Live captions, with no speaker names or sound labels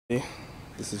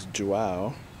This is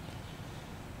Joao,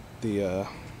 the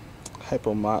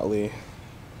Hypo Motley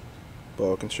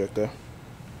Boa Constrictor.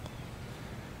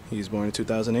 He's born in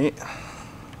 2008.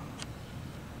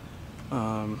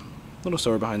 Little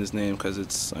story behind his name,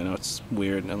 because I know it's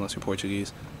weird unless you're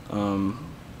Portuguese.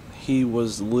 He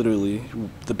was literally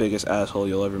the biggest asshole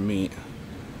you'll ever meet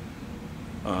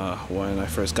when I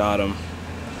first got him,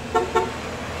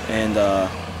 and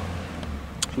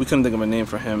we couldn't think of a name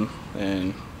for him.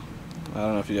 And I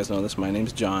don't know if you guys know this, my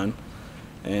name's John,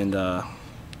 and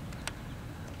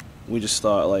we just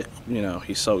thought, like, you know,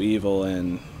 he's so evil,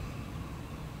 and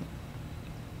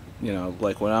you know,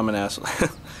 like, when I'm an asshole.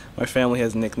 My family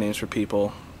has nicknames for people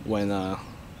when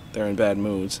they're in bad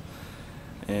moods,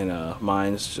 and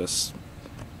mine's just,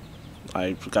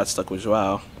 I got stuck with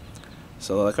Joao.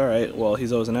 So they're like, alright, well,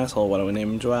 he's always an asshole, why don't we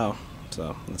name him Joao?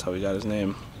 So that's how we got his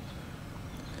name.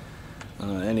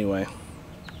 Anyway,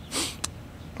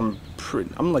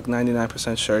 I'm like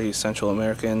 99% sure he's Central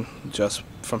American, just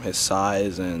from his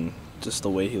size and just the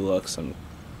way he looks, and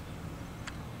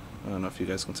I don't know if you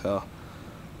guys can tell,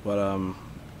 but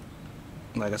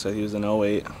like I said, he was in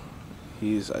 08.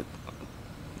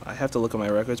 I have to look at my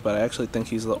records, but I actually think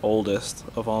he's the oldest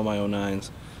of all my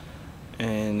 09s,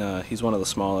 and he's one of the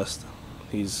smallest.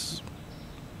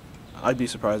 I'd be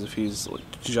surprised if he's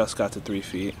just got to 3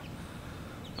 feet.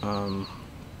 I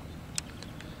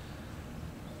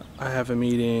have him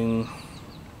eating,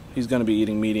 he's going to be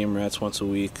eating medium rats once a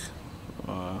week,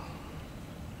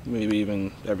 maybe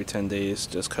even every 10 days,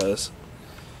 just because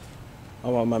I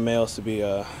want my males to be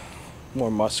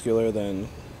more muscular than,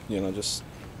 you know, just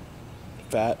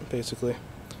fat, basically.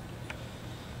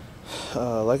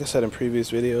 Like I said in previous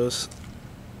videos,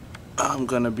 I'm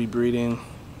going to be breeding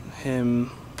him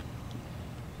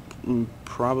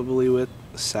probably with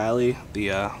Sally,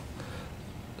 the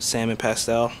salmon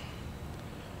pastel,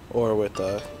 or with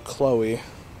Chloe,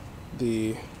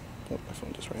 my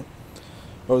phone just rang,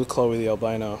 or with Chloe, the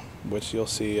albino, which you'll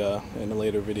see in a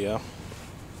later video.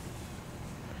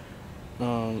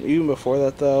 Even before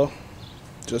that, though,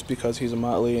 just because he's a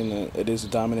Motley and it is a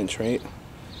dominant trait,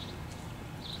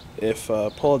 if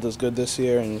Paula does good this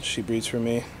year and she breeds for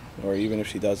me, or even if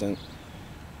she doesn't,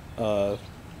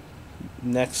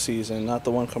 next season, not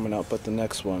the one coming up, but the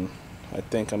next one, I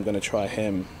think I'm going to try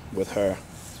him with her,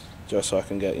 just so I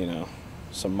can get, you know,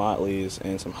 some Motleys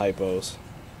and some Hypos.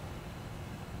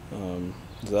 So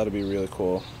that'll be really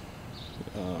cool.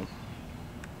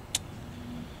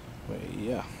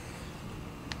 Yeah.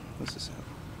 What's this?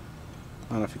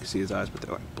 I don't know if you can see his eyes, but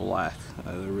they're like black.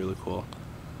 They're really cool.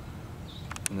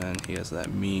 And then he has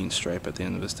that mean stripe at the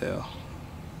end of his tail.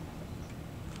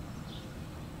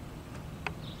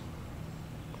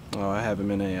 Oh, I have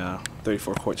him in a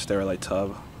 34 quart sterilite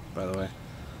tub, by the way.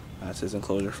 That's his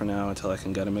enclosure for now until I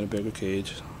can get him in a bigger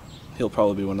cage. He'll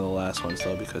probably be one of the last ones,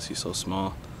 though, because he's so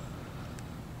small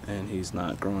and he's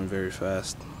not growing very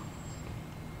fast.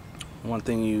 One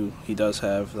thing he does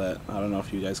have that I don't know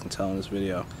if you guys can tell in this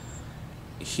video,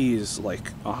 he's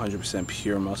like 100%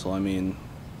 pure muscle. I mean,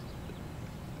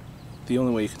 the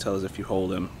only way you can tell is if you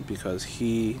hold him, because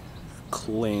he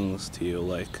clings to you.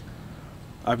 Like,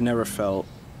 I've never felt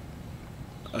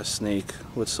a snake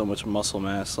with so much muscle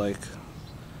mass. Like,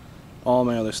 all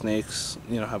my other snakes,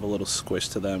 you know, have a little squish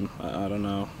to them. I don't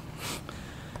know.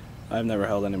 I've never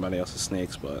held anybody else's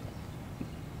snakes, but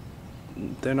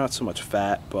they're not so much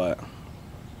fat, but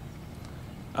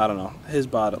I don't know. His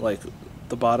bottom, like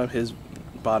his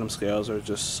bottom scales are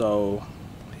just so,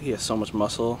 he has so much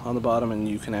muscle on the bottom, and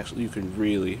you can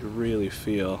really, really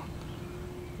feel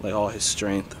like all his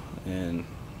strength. And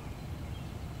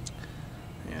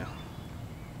yeah,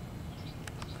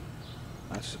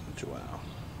 that's Joao.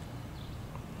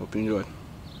 Hope you enjoyed.